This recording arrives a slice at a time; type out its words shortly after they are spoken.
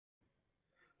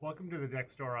Welcome to the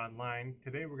Deck Store Online.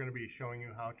 Today we're going to be showing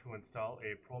you how to install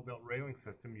a ProBuilt railing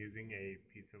system using a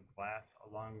piece of glass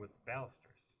along with balusters.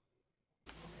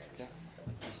 Okay.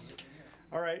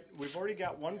 Alright, we've already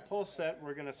got one post set.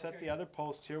 We're going to set the other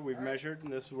post here. We've measured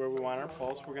and this is where we want our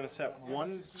post. We're going to set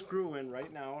one screw in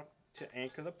right now to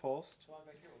anchor the post.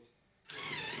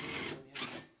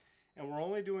 And we're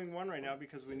only doing one right now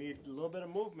because we need a little bit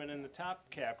of movement in the top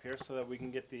cap here so that we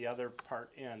can get the other part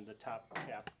in, the top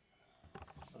cap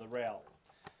of the rail.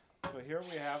 So here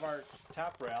we have our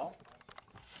top rail,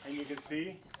 and you can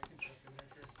see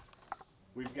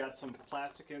we've got some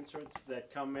plastic inserts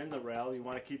that come in the rail. You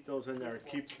want to keep those in there. It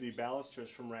keeps the balusters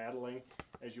from rattling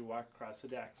as you walk across the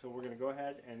deck. So we're going to go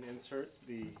ahead and insert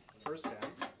the first end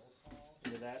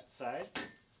into that side,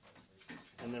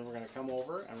 and then we're going to come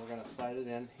over and we're going to slide it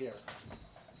in here.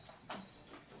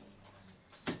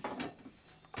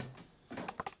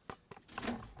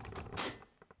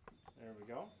 There we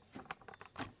go.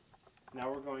 Now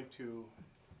we're going to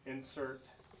insert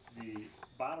the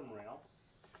bottom rail,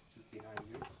 which is behind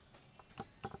you.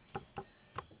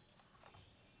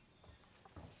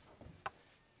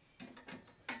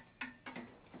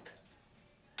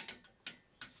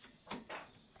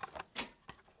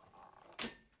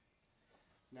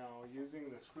 Now using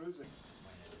the screws.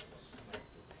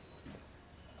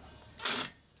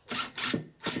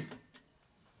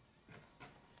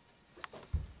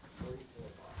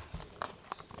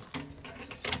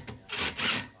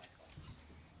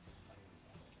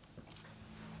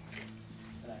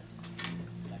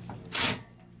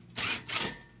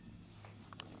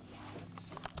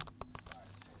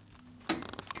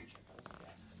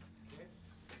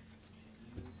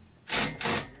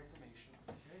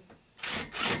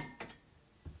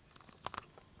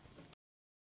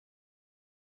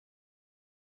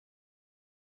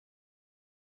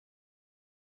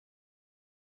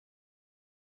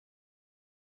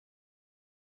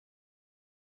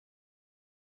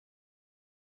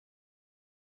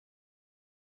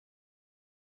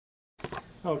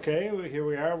 Okay, here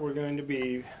we are. We're going to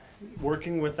be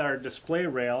working with our display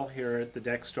rail here at the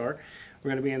Deck Store. We're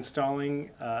going to be installing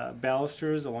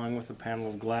balusters along with a panel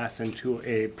of glass into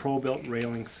a ProBuilt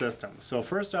railing system. So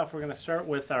first off, we're going to start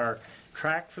with our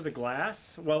track for the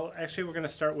glass. Well, actually we're going to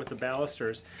start with the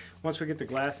balusters. Once we get the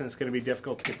glass in, it's going to be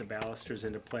difficult to get the balusters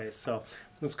into place. So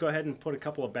let's go ahead and put a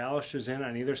couple of balusters in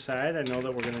on either side. I know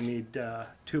that we're going to need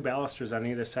 2 balusters on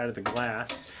either side of the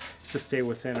glass to stay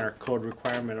within our code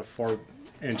requirement of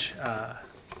 4-inch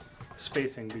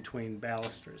spacing between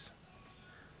balusters.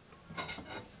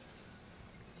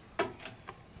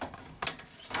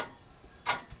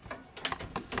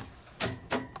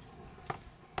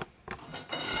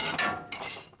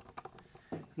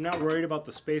 I'm not worried about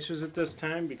the spacers at this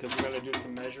time because we're going to do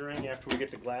some measuring after we get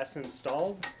the glass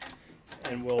installed,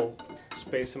 and we'll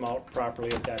space them out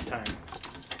properly at that time.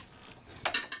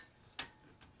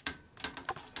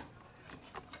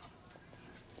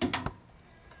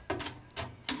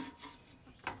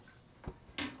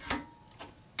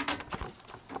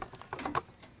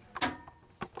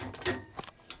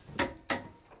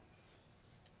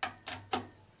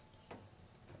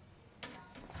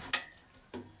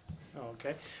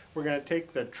 Okay, we're going to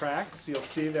take the tracks. You'll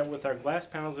see that with our glass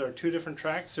panels there are 2 different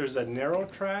tracks. There's a narrow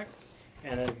track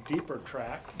and a deeper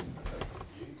track.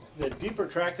 The deeper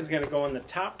track is going to go in the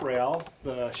top rail.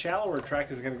 The shallower track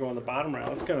is going to go in the bottom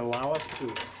rail. It's going to allow us to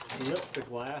lift the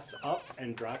glass up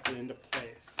and drop it into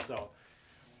place. So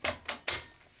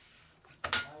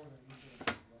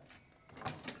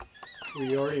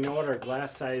we already know what our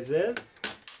glass size is.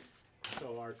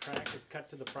 So our track is cut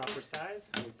to the proper size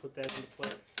and we put that into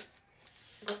place.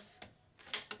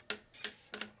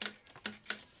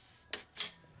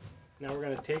 Now we're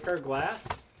going to take our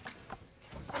glass,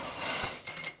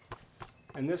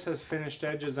 and this has finished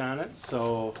edges on it,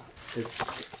 so it's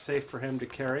safe for him to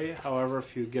carry. However,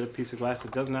 if you get a piece of glass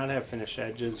that does not have finished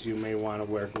edges, you may want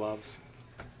to wear gloves.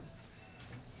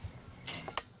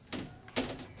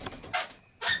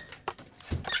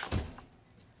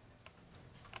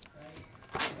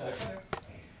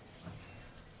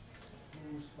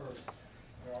 Who's first?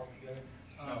 Are all together?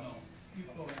 No. You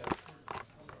go ahead first.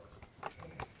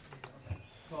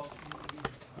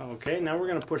 Okay, now we're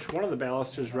going to push one of the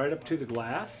balusters right up to the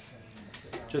glass,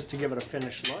 just to give it a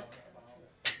finished look.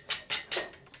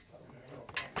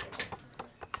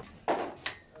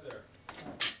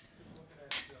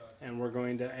 And we're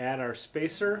going to add our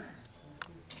spacer.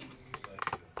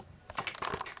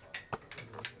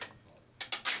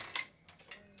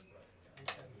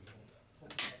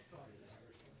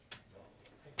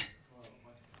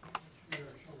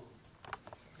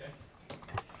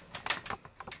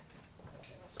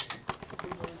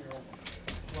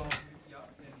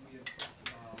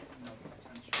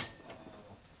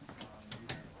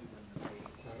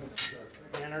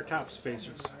 top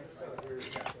spacers.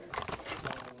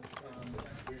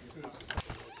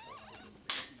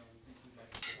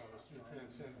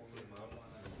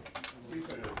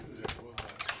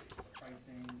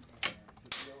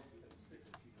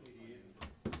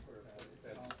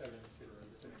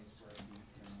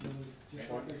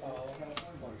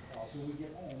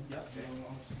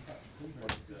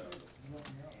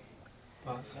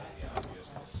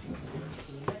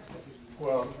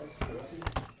 Well,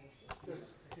 just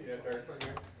see that there for a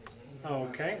minute.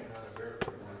 Okay.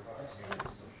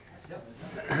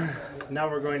 Now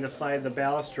we're going to slide the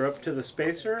baluster up to the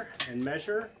spacer and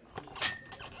measure,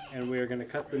 and we are going to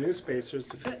cut the new spacers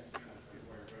to fit.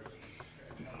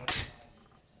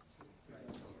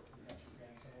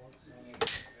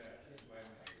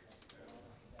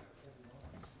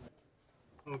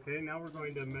 Okay, now we're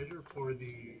going to measure for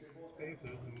the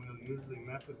spacers, and we'll use the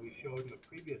method we showed in the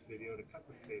previous video to cut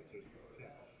the spacers to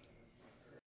fit.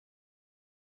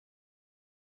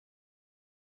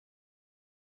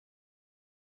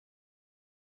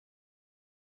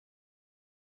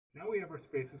 Now we have our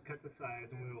spacers cut to size,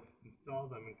 and we will install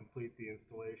them and complete the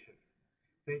installation.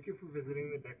 Thank you for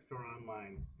visiting the deck store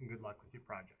online, and good luck with your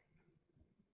project.